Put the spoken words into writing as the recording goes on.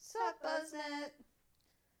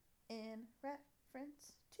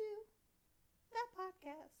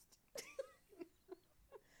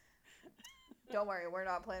Don't worry, we're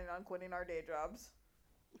not planning on quitting our day jobs.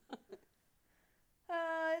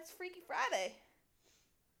 It's Freaky Friday.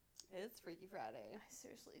 It's Freaky Friday.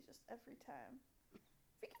 Seriously, just every time.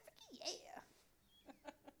 Freaky, yeah.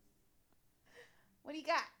 What do you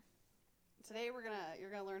got? Today you're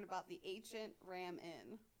gonna learn about the ancient Ram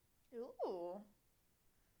Inn. Ooh.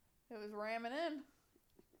 It was ramming in.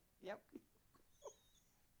 Yep.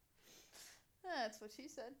 That's what she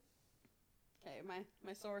said. Okay, my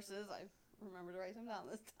sources, I remember to write them down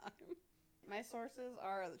this time. My sources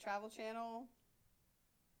are the Travel Channel.com,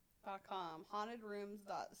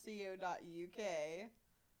 hauntedrooms.co.uk.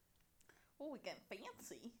 Oh, we getting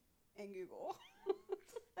fancy. And Google.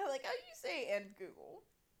 I like how you say and Google.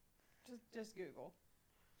 Just Google.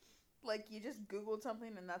 Like you just Googled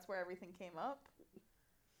something and that's where everything came up?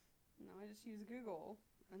 No, I just used Google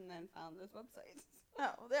and then found those websites.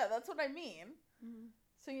 Oh, yeah, that's what I mean. Mm-hmm.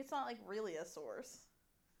 So it's not like really a source.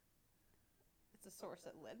 It's a source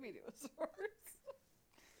that led me to a source.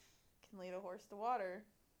 Can lead a horse to water.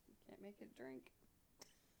 You can't make it drink.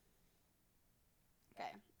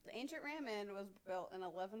 Okay. The ancient Ram Inn was built in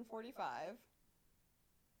 1145.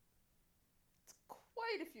 It's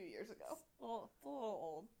quite a few years ago. It's a little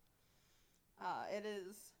old. It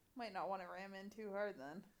is... Might not want to ram in too hard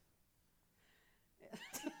then.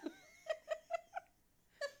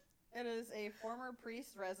 It is a former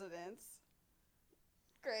priest residence.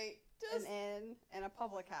 Great. An inn and a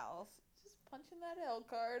public house. Just punching that L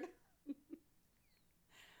card.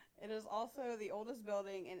 It is also the oldest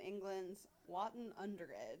building in England's Watton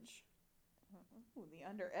Underedge. Ooh, the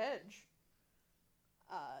Underedge.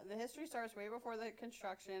 The history starts way before the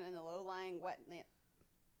construction in the low-lying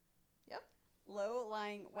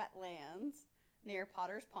wetlands near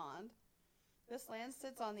Potter's Pond. This land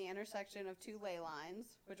sits on the intersection of two ley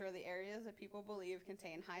lines, which are the areas that people believe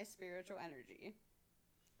contain high spiritual energy.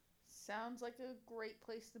 Sounds like a great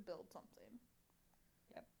place to build something.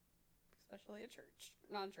 Yep. Especially a church.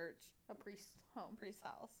 Non-church. A priest's home. Priest's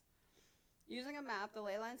house. Using a map, the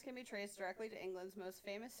ley lines can be traced directly to England's most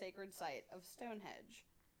famous sacred site of Stonehenge.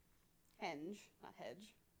 Not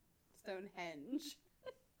hedge. Stonehenge.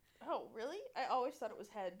 Oh, really? I always thought it was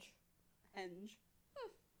hedge. Henge.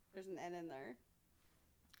 There's an N in there.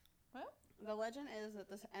 Well, the legend is that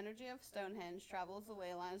the energy of Stonehenge travels the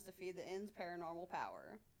ley lines to feed the inn's paranormal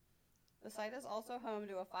power. The site is also home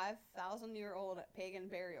to a 5,000-year-old pagan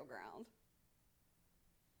burial ground.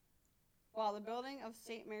 While the building of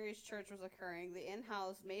St. Mary's Church was occurring, the inn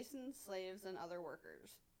housed masons, slaves, and other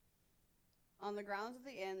workers. On the grounds of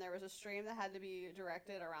the inn, there was a stream that had to be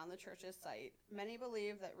directed around the church's site. Many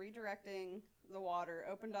believe that redirecting the water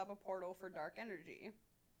opened up a portal for dark energy.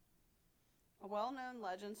 A well-known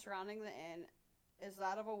legend surrounding the inn is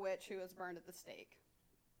that of a witch who was burned at the stake.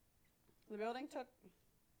 The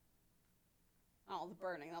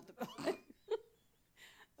burning, not the building.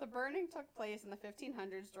 The burning took place in the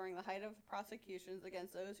 1500s during the height of prosecutions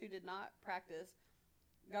against those who did not practice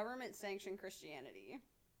government-sanctioned Christianity.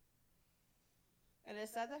 It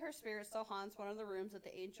is said that her spirit still haunts one of the rooms at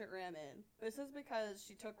the ancient Ram Inn. This is because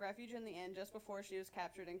she took refuge in the inn just before she was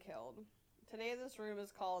captured and killed. Today, this room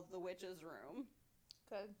is called the Witch's Room.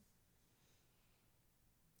 Good.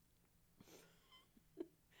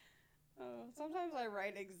 Sometimes I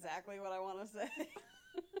write exactly what I want to say.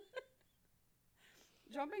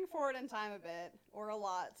 Jumping forward in time a bit, or a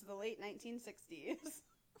lot, to the late 1960s.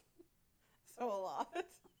 So a lot.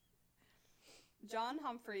 John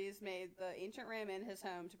Humphreys made the ancient Ram Inn his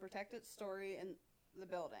home to protect its story in the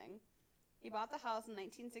building. He bought the house in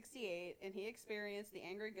 1968, and he experienced the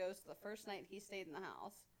angry ghost the first night he stayed in the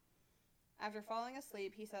house. After falling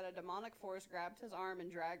asleep, he said a demonic force grabbed his arm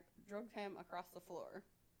and dragged him across the floor.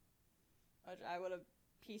 Which I would have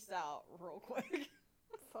pieced out real quick.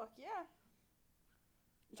 Fuck yeah.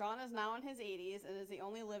 John is now in his 80s and is the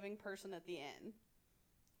only living person at the inn.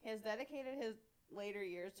 He has dedicated his later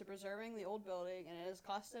years to preserving the old building, and it has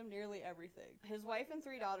cost him nearly everything. His wife and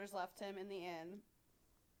 3 daughters left him in the inn,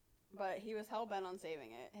 but he was hell-bent on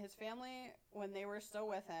saving it. His family, when they were still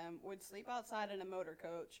with him, would sleep outside in a motor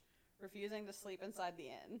coach, refusing to sleep inside the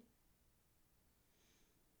inn.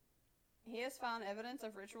 He has found evidence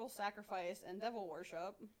of ritual sacrifice and devil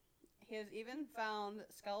worship. He has even found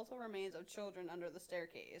skeletal remains of children under the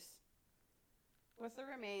staircase. With the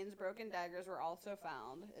remains, broken daggers were also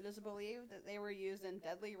found. It is believed that they were used in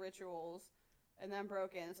deadly rituals and then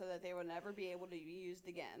broken so that they would never be able to be used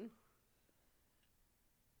again.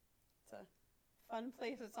 It's a fun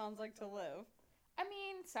place it sounds like to live. I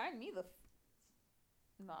mean, sign me the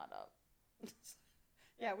not up.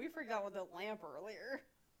 Yeah, we forgot with the lamp earlier.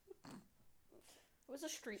 It was a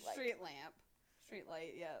street light. Street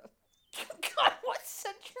light, yeah. God, what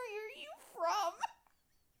century are you from?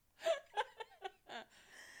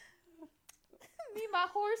 Me, my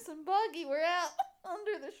horse, and buggy were out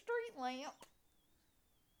under the street lamp.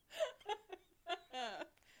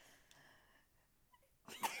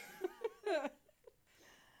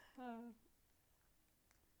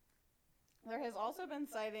 There has also been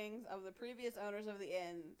sightings of the previous owners of the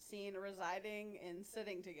inn seen residing and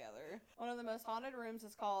sitting together. One of the most haunted rooms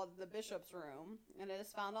is called the Bishop's Room, and it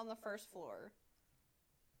is found on the first floor.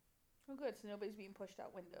 Oh, good. So nobody's being pushed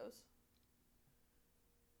out windows.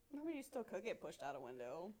 I mean, you still could get pushed out a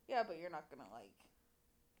window. Yeah, but you're not gonna, like...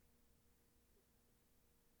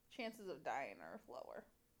 Chances of dying are lower.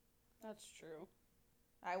 That's true.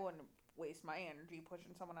 I wouldn't waste my energy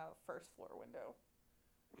pushing someone out a first floor window.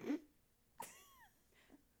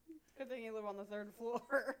 Good thing you live on the third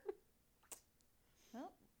floor.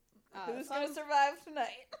 Well, who's gonna survive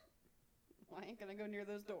tonight? Well, I ain't gonna go near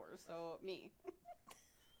those doors, so me.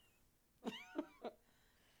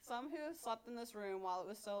 Some who have slept in this room while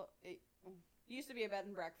it used to be a bed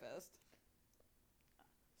and breakfast.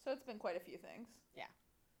 So it's been quite a few things. Yeah.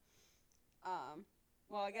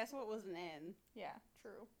 Well, I guess what was an inn. Yeah,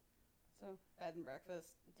 true. So bed and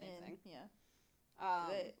breakfast, same thing. Yeah.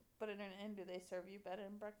 But in an inn, do they serve you bed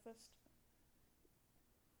and breakfast?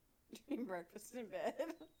 Breakfast in bed.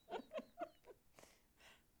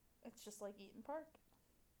 It's just like eating park.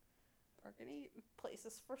 Park and eat.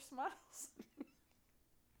 Places for smiles.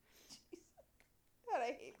 Jeez. God,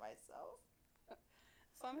 I hate myself.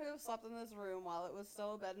 Some who have slept in this room while it was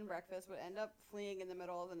still a bed and breakfast would end up fleeing in the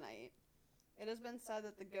middle of the night. It has been said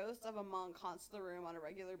that the ghost of a monk haunts the room on a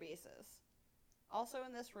regular basis. Also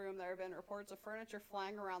in this room, there have been reports of furniture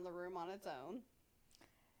flying around the room on its own.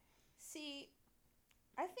 See,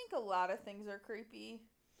 I think a lot of things are creepy.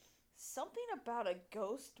 Something about a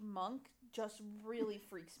ghost monk just really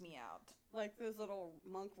freaks me out. Like those little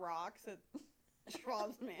monk rocks at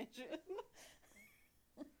Schwab's mansion.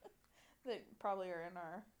 They probably are in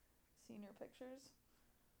our senior pictures.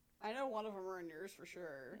 I know one of them are in yours for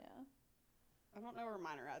sure. Yeah. I don't know where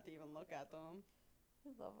mine are at to even look at them.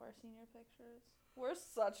 We love our senior pictures. We're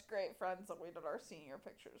such great friends that we did our senior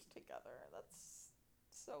pictures together. That's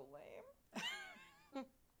so lame.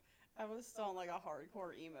 I was still in like a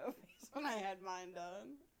hardcore emo phase when I had mine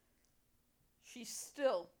done. She's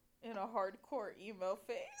still in a hardcore emo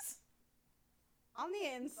phase. On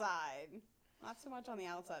the inside. Not so much on the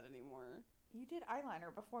outside anymore. You did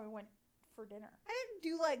eyeliner before we went for dinner. I didn't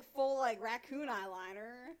do like full like raccoon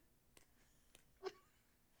eyeliner.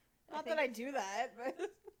 Not that I do that, but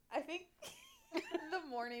I think the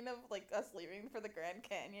morning of like us leaving for the Grand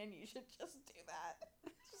Canyon, you should just do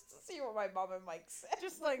that. Just to see what my mom and Mike said.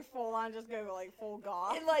 Just like full on, just go like full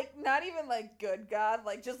goth. And like not even like good God,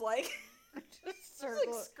 like just like just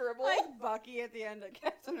circle, like scribble. like Bucky at the end of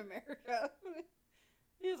Captain America.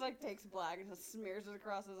 He just like takes black and just smears it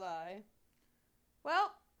across his eye.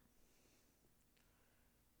 Well,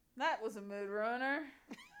 that was a mood ruiner.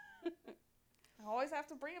 I always have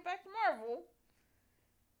to bring it back to Marvel.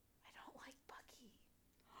 I don't like Bucky.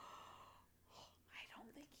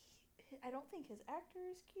 I don't think his actor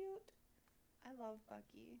is cute. I love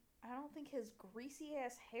Bucky. I don't think his greasy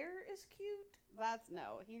ass hair is cute.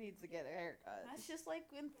 No, he needs to get a haircut. That's just like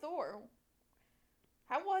in Thor.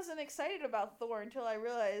 I wasn't excited about Thor until I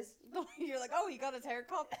realized You're like, oh, he got his hair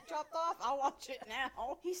chopped off? I'll watch it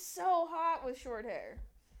now. he's so hot with short hair.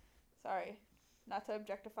 Sorry, not to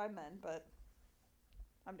objectify men, but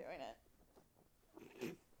I'm doing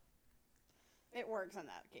it. It works in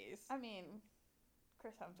that case. I mean,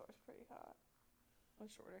 Chris Hemsworth's pretty hot.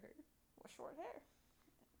 With shorter hair. With short hair.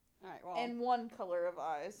 Alright, well. And one color of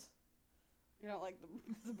eyes. You don't like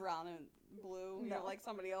the brown and blue? You No. don't like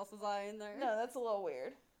somebody else's eye in there? No, that's a little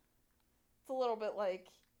weird. It's a little bit like,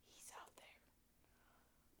 he's out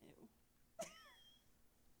there. Ew.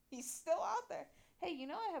 He's still out there. Hey, you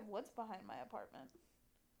know I have woods behind my apartment.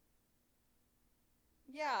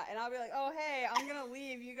 Yeah, and I'll be like, oh, hey, I'm gonna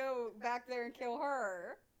leave. You go back there and kill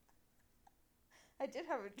her. I did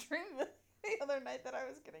have a dream the other night that I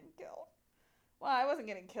was getting killed. Well, I wasn't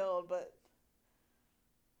getting killed, but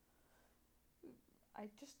I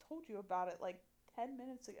just told you about it like 10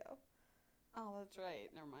 minutes ago. Oh, that's right.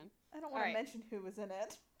 Never mind. I don't want Alright. to mention who was in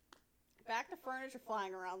it. Back to furniture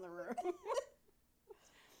flying around the room.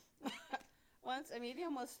 Once a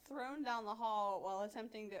medium was thrown down the hall while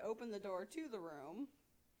attempting to open the door to the room.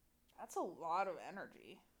 That's a lot of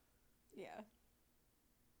energy. Yeah.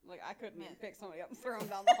 Like, I couldn't even Man. pick somebody up and throw them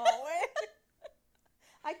down the hallway.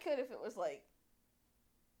 I could if it was like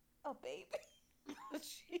a baby.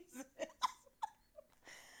 Jesus.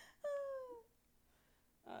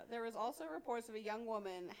 There was also reports of a young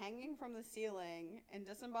woman hanging from the ceiling and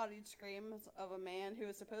disembodied screams of a man who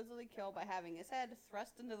was supposedly killed by having his head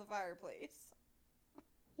thrust into the fireplace.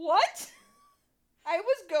 What? I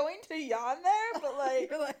was going to yawn there, but like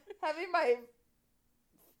You're like, having my...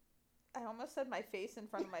 I almost said my face in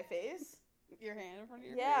front of my face. your hand in front of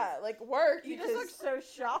your Yeah, face. like worked. You because... just look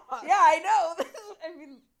so shocked. Yeah, I know. I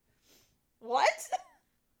mean, what?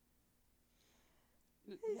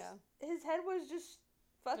 Yeah. His head was just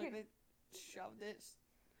fucking... Like they shoved it.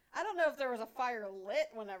 I don't know if there was a fire lit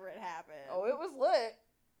whenever it happened. Oh, it was lit.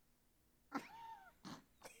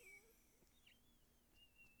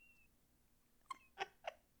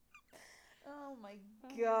 Oh my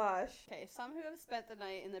gosh. Okay, some who have spent the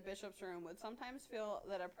night in the bishop's room would sometimes feel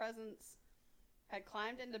that a presence had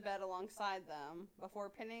climbed into bed alongside them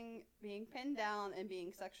before being pinned down and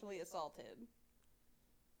being sexually assaulted.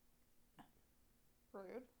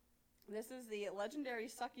 Rude. This is the legendary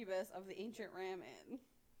succubus of the ancient Ram Inn.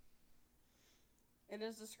 It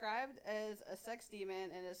is described as a sex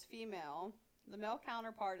demon and is female. The male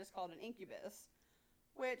counterpart is called an incubus,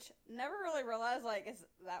 which never really realized, like, is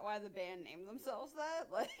that why the band named themselves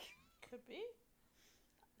that? Like, Could be.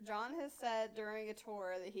 John has said during a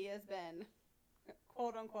tour that he has been,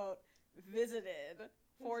 quote unquote, visited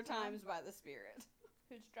 4 Who's John? times by the spirit.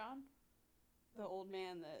 Who's John? The old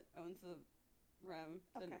man that owns the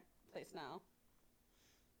Okay. place now.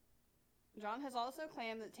 John has also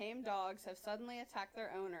claimed that tame dogs have suddenly attacked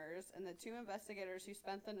their owners, and the 2 investigators who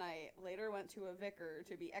spent the night later went to a vicar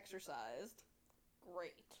to be exorcised.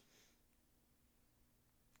 Great.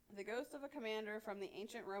 The ghost of a commander from the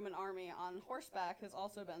ancient Roman army on horseback has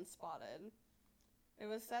also been spotted. It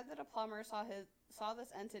was said that a plumber saw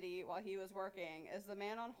this entity while he was working, as the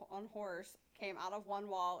man on horse came out of one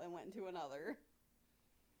wall and went into another.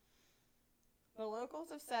 The locals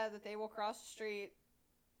have said that they will cross the street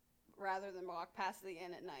rather than walk past the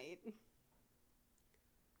inn at night.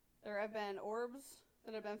 There have been orbs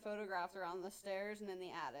that have been photographed around the stairs and in the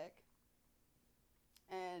attic.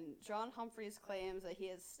 And John Humphreys claims that he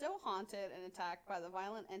is still haunted and attacked by the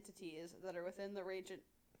violent entities that are within the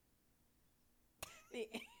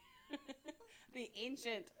the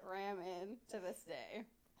ancient Ram Inn to this day.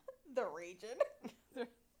 The region.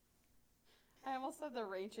 I almost said the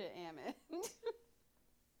ancient Ammon.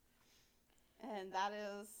 And that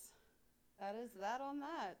is that on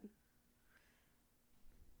that.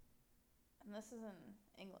 And this is in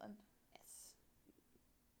England. Yes.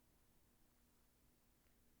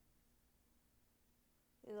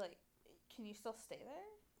 Like, can you still stay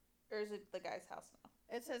there? Or is it the guy's house now?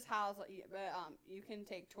 It's his house, but you can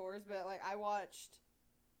take tours. But like, I watched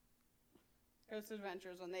Ghost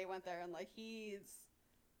Adventures when they went there, and like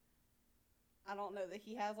I don't know that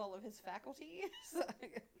he has all of his faculties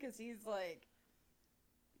because he's like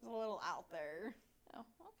a little out there. Oh,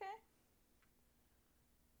 okay.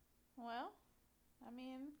 Well, I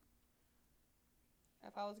mean,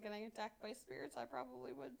 If I was getting attacked by spirits, I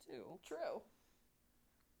probably would too. true.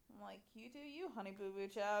 I'm like, you do you, honey boo boo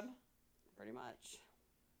Chad. Pretty much.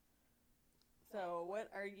 So, what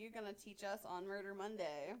are you going to teach us on Murder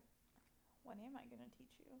Monday? What am I going to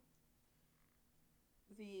teach you?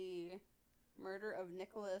 The murder of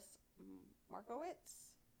Nicholas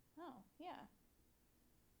Markowitz. Oh, yeah.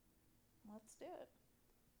 Let's do it.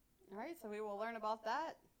 Alright, so we will learn about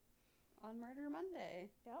that on Murder Monday.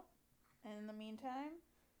 Yep. And in the meantime,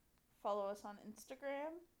 follow us on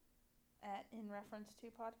Instagram at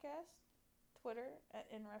InReference2Podcast, Twitter at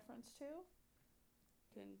InReference2. You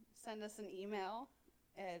can send us an email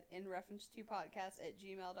at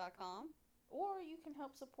inreference2podcast@gmail.com. Or you can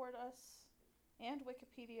help support us and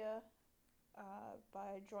Wikipedia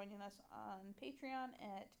by joining us on Patreon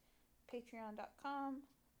at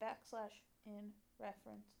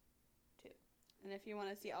patreon.com/InReference2. And if you want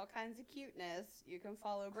to see all kinds of cuteness, you can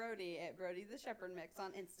follow Brody at Brody the Shepherd Mix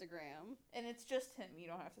on Instagram. And it's just him. You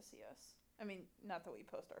don't have to see us. I mean, not that we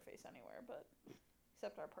post our face anywhere, but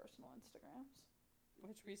except our personal Instagrams.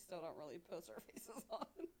 Which we still don't really post our faces on.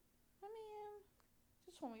 I mean,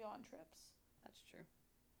 just when we go on trips. That's true.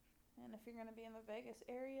 And if you're going to be in the Vegas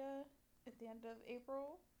area at the end of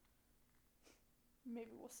April,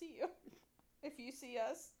 maybe we'll see you. If you see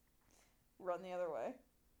us, run the other way.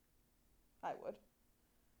 I would.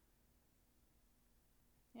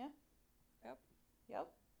 Yeah? Yep.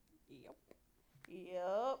 Yep. Yep.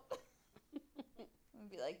 Yep. I'm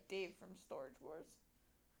be like Dave from Storage Wars.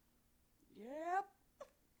 Yep.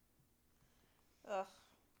 Ugh.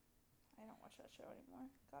 I don't watch that show anymore.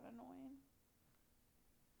 Got annoying.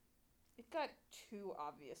 It got too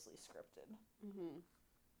obviously scripted. Mm-hmm.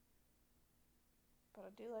 But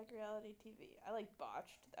I do like reality TV. I like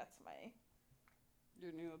Botched. That's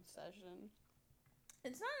Your new obsession.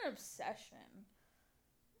 It's not an obsession.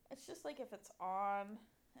 It's just like if it's on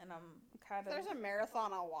and I'm kind of... If there's a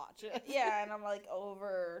marathon, I'll watch it. Yeah, and I'm like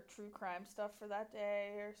over true crime stuff for that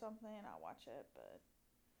day or something, I'll watch it, but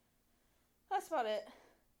that's about it.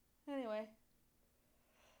 Anyway.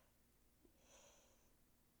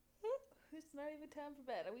 It's not even time for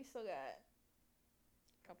bed. We still got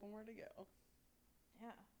A couple more to go.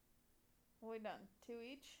 Yeah. What we done? 2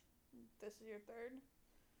 each? This is your third?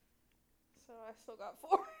 So I still got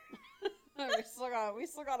 4. we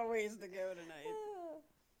still got a ways to go tonight.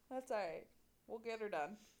 That's alright. We'll get her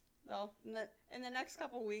done. Well, in the next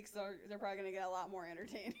couple weeks, they're probably going to get a lot more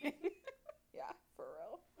entertaining. Yeah, for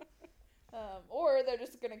real. Or they're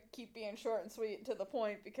just going to keep being short and sweet to the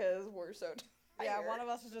point because we're so tired. Yeah, one of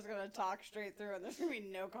us is just going to talk straight through and there's going to be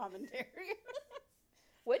no commentary.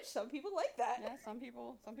 Which some people like that. Yeah, some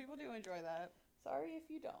people do enjoy that. Sorry if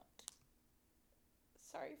you don't.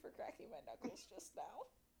 Sorry for cracking my knuckles just now.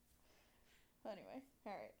 Anyway,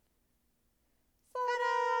 alright.